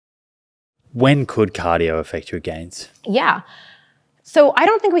when could cardio affect your gains? Yeah. So I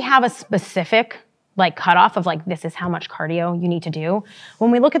don't think we have a specific like cutoff of like, this is how much cardio you need to do.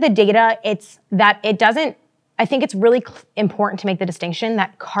 When we look at the data, it's that it doesn't, I think it's really important to make the distinction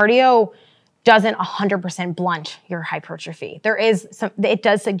that cardio doesn't 100% blunt your hypertrophy. There is some, it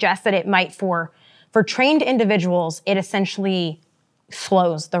does suggest that it might for trained individuals, it essentially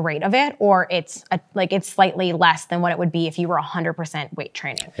slows the rate of it, or it's slightly less than what it would be if you were 100% weight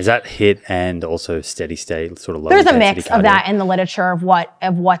training. Is that HIIT and also steady state sort of low There's a intensity mix cardio? of that in the literature of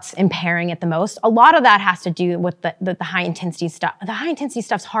what's impairing it the most. A lot of that has to do with the high intensity stuff. The high intensity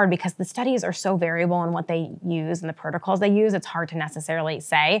stuff's hard because the studies are so variable in what they use and the protocols they use. It's hard to necessarily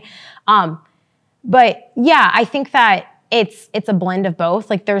say. But yeah, I think that it's a blend of both.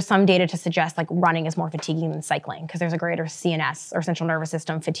 Like there's some data to suggest like running is more fatiguing than cycling because there's a greater CNS or central nervous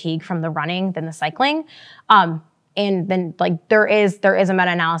system fatigue from the running than the cycling. And then like there is a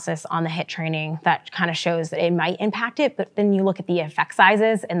meta-analysis on the HIIT training that kind of shows that it might impact it, but then you look at the effect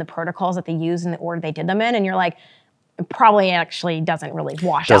sizes and the protocols that they use and the order they did them in, and you're like, it probably actually doesn't really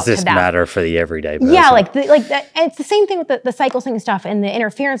wash out. Does this matter for the everyday person? Yeah, it's the same thing with the cycling stuff and the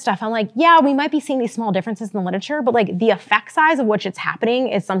interference stuff. I'm like, yeah, we might be seeing these small differences in the literature, but like the effect size of which it's happening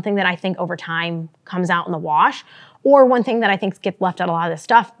is something that I think over time comes out in the wash. Or one thing that I think gets left out a lot of this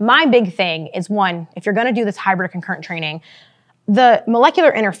stuff. My big thing is one, if you're gonna do this hybrid concurrent training, the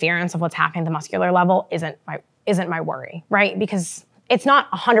molecular interference of what's happening at the muscular level isn't my worry, right? Because it's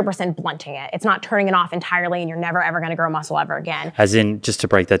not 100% blunting it. It's not turning it off entirely and you're never ever gonna grow muscle ever again. As in, just to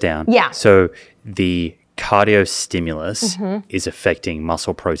break that down. Yeah. So the cardio stimulus is affecting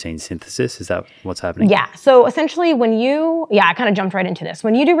muscle protein synthesis. Is that what's happening? Yeah, so essentially I kind of jumped right into this.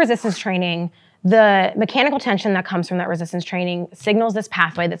 When you do resistance training, the mechanical tension that comes from that resistance training signals this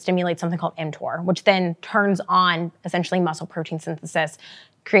pathway that stimulates something called mTOR, which then turns on essentially muscle protein synthesis,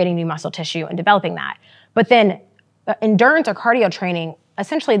 creating new muscle tissue and developing that. But then endurance or cardio training,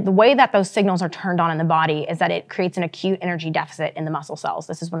 essentially the way that those signals are turned on in the body is that it creates an acute energy deficit in the muscle cells.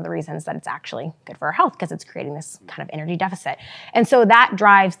 This is one of the reasons that it's actually good for our health because it's creating this kind of energy deficit. And so that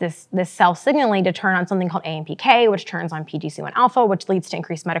drives this cell signaling to turn on something called AMPK, which turns on PGC1 alpha, which leads to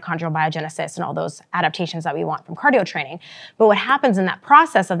increased mitochondrial biogenesis and all those adaptations that we want from cardio training. But what happens in that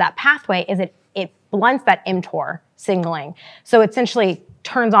process of that pathway is it blunts that mTOR signaling. So it essentially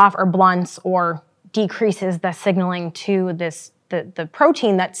turns off or blunts or decreases the signaling to the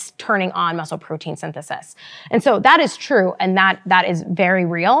protein that's turning on muscle protein synthesis. And so that is true, and that is very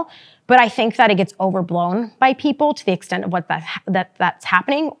real, but I think that it gets overblown by people to the extent of that's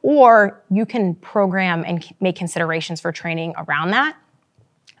happening, or you can program and make considerations for training around that.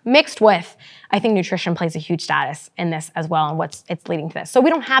 Mixed with, I think nutrition plays a huge status in this as well, and it's leading to this. So we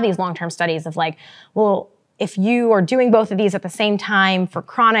don't have these long-term studies of like, well, if you are doing both of these at the same time for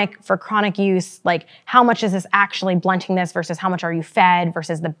chronic use, like how much is this actually blunting this versus how much are you fed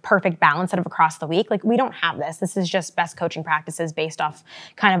versus the perfect balance out of across the week? Like we don't have this. This is just best coaching practices based off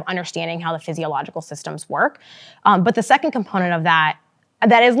kind of understanding how the physiological systems work. But the second component of that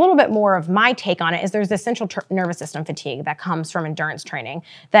is a little bit more of my take on it is there's this central nervous system fatigue that comes from endurance training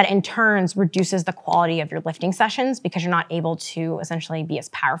that in turns reduces the quality of your lifting sessions because you're not able to essentially be as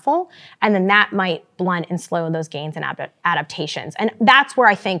powerful. And then that might blunt and slow those gains and adaptations. And that's where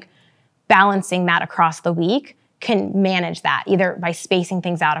I think balancing that across the week can manage that either by spacing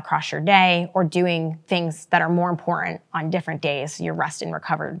things out across your day or doing things that are more important on different days. So you're rested and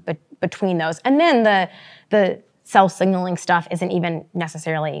recovered between those. And then the cell signaling stuff isn't even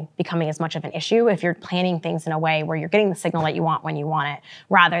necessarily becoming as much of an issue if you're planning things in a way where you're getting the signal that you want when you want it,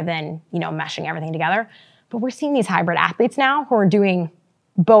 rather than, meshing everything together. But we're seeing these hybrid athletes now who are doing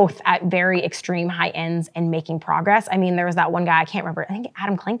both at very extreme high ends and making progress. I mean, there was that one guy, I can't remember, I think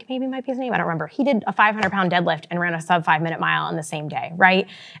Adam Klink maybe might be his name, I don't remember. He did a 500-pound deadlift and ran a sub 5-minute mile in the same day, right?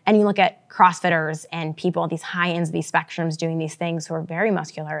 And you look at CrossFitters and people at these high ends of these spectrums doing these things who are very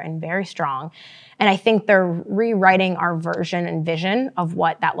muscular and very strong. And I think they're rewriting our version and vision of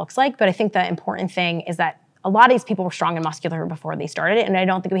what that looks like. But I think the important thing is that a lot of these people were strong and muscular before they started it. And I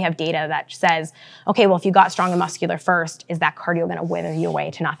don't think we have data that says, okay, well, if you got strong and muscular first, is that cardio gonna wither you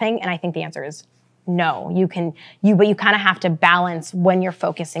away to nothing? And I think the answer is no. But you kind of have to balance when you're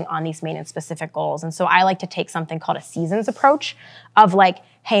focusing on these maintenance specific goals. And so I like to take something called a seasons approach of like,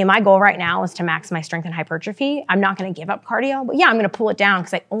 hey, my goal right now is to max my strength and hypertrophy. I'm not gonna give up cardio, but yeah, I'm gonna pull it down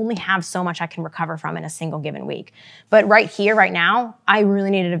because I only have so much I can recover from in a single given week. But right here, right now, I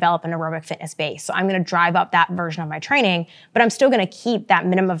really need to develop an aerobic fitness base. So I'm gonna drive up that version of my training, but I'm still gonna keep that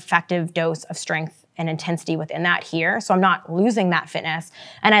minimum effective dose of strength and intensity within that here. So I'm not losing that fitness.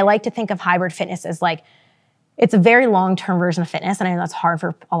 And I like to think of hybrid fitness as like, it's a very long-term version of fitness, and I know that's hard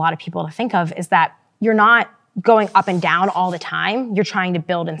for a lot of people to think of, is that you're not going up and down all the time. You're trying to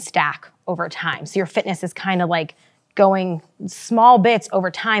build and stack over time. So your fitness is kind of like going small bits over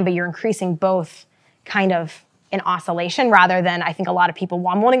time, but you're increasing both kind of in oscillation rather than, I think a lot of people,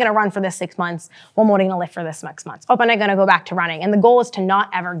 well, I'm only gonna run for this 6 months, well, I'm only gonna lift for this next month. Oh, I'm not gonna go back to running. And the goal is to not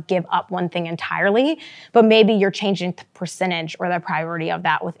ever give up one thing entirely, but maybe you're changing the percentage or the priority of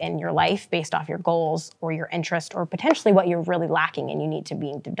that within your life based off your goals or your interest or potentially what you're really lacking and you need to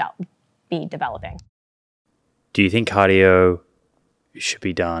be developing. Do you think cardio should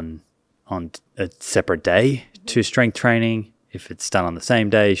be done on a separate day to strength training? If it's done on the same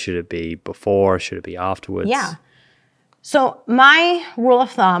day, should it be before? Should it be afterwards? Yeah. So my rule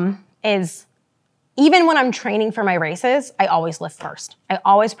of thumb is even when I'm training for my races, I always lift first. I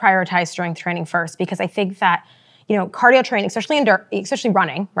always prioritize strength training first because I think that, cardio training, especially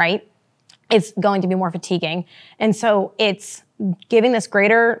running, right, is going to be more fatiguing. And so it's giving this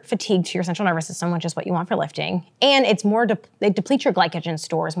greater fatigue to your central nervous system, which is what you want for lifting. And it's more, it depletes your glycogen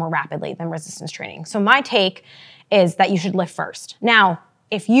stores more rapidly than resistance training. So my take is that you should lift first. Now,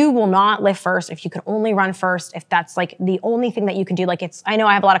 if you will not lift first, if you can only run first, if that's like the only thing that you can do, I know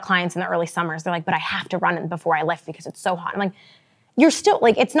I have a lot of clients in the early summers, they're like, but I have to run before I lift because it's so hot. I'm like, you're still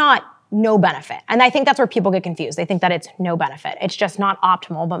it's not no benefit. And I think that's where people get confused. They think that it's no benefit. It's just not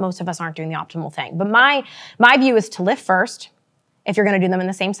optimal, but most of us aren't doing the optimal thing. But my view is to lift first if you're gonna do them in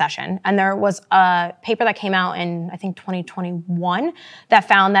the same session. And there was a paper that came out in, I think, 2021 that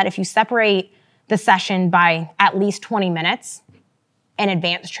found that if you separate the session by at least 20 minutes in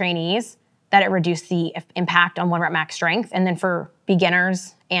advanced trainees, that it reduced the impact on 1 rep max strength. And then for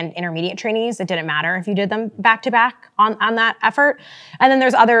beginners and intermediate trainees, it didn't matter if you did them back to back on that effort. And then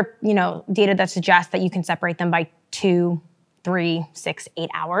there's other, data that suggests that you can separate them by 2, 3, 6, 8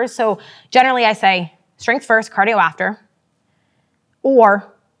 hours. So generally I say strength first, cardio after,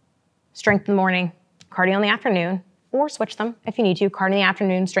 or strength in the morning, cardio in the afternoon, or switch them if you need to, cardio in the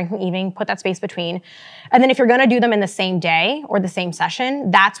afternoon, strength in the evening, put that space between. And then if you're gonna do them in the same day or the same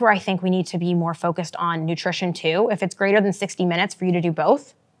session, that's where I think we need to be more focused on nutrition too. If it's greater than 60 minutes for you to do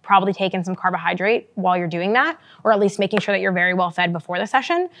both, probably take in some carbohydrate while you're doing that, or at least making sure that you're very well fed before the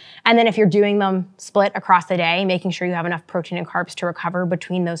session. And then if you're doing them split across the day, making sure you have enough protein and carbs to recover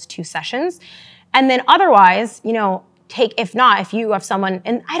between those 2 sessions. And then otherwise, if you have someone,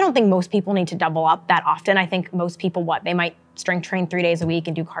 and I don't think most people need to double up that often. I think most people, they might strength train 3 days a week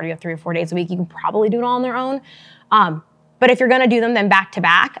and do cardio 3 or 4 days a week. You can probably do it all on their own. But if you're gonna do them then back to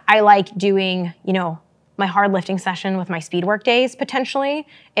back, I like doing, my hard lifting session with my speed work days potentially,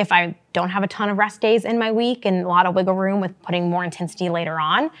 if I don't have a ton of rest days in my week and a lot of wiggle room with putting more intensity later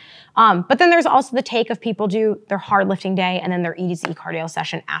on. But then there's also the take of people do their hard lifting day and then their easy cardio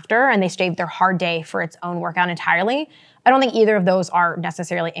session after, and they save their hard day for its own workout entirely. I don't think either of those are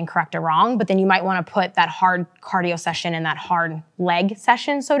necessarily incorrect or wrong, but then you might want to put that hard cardio session and that hard leg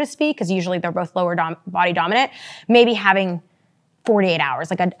session, so to speak, because usually they're both lower body dominant, maybe having 48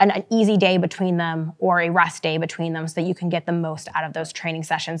 hours, like an easy day between them or a rest day between them so that you can get the most out of those training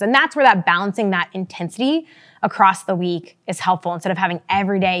sessions. And that's where that balancing that intensity across the week is helpful instead of having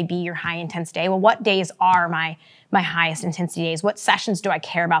every day be your high intense day. Well, what days are my highest intensity days? What sessions do I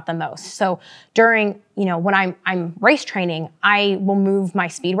care about the most? So during, when I'm race training, I will move my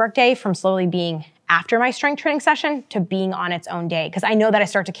speed work day from slowly being after my strength training session to being on its own day, because I know that I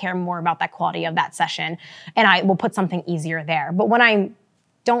start to care more about that quality of that session and I will put something easier there. But when I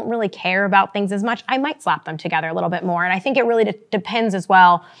don't really care about things as much, I might slap them together a little bit more. And I think it really depends as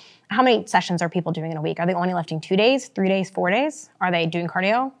well, how many sessions are people doing in a week? Are they only lifting 2 days, 3 days, 4 days? Are they doing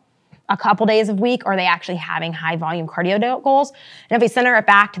cardio a couple days a week? Or are they actually having high volume cardio goals? And if we center it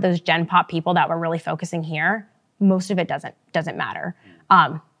back to those Gen Pop people that we're really focusing here, most of it doesn't matter.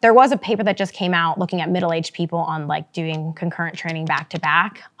 There was a paper that just came out looking at middle-aged people on doing concurrent training back to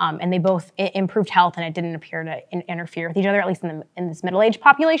back, and they both improved health, and it didn't appear to interfere with each other, at least in this middle-aged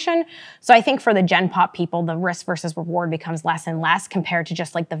population. So I think for the Gen Pop people, the risk versus reward becomes less and less compared to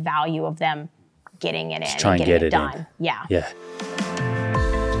just the value of them getting it in and getting it done. Yeah.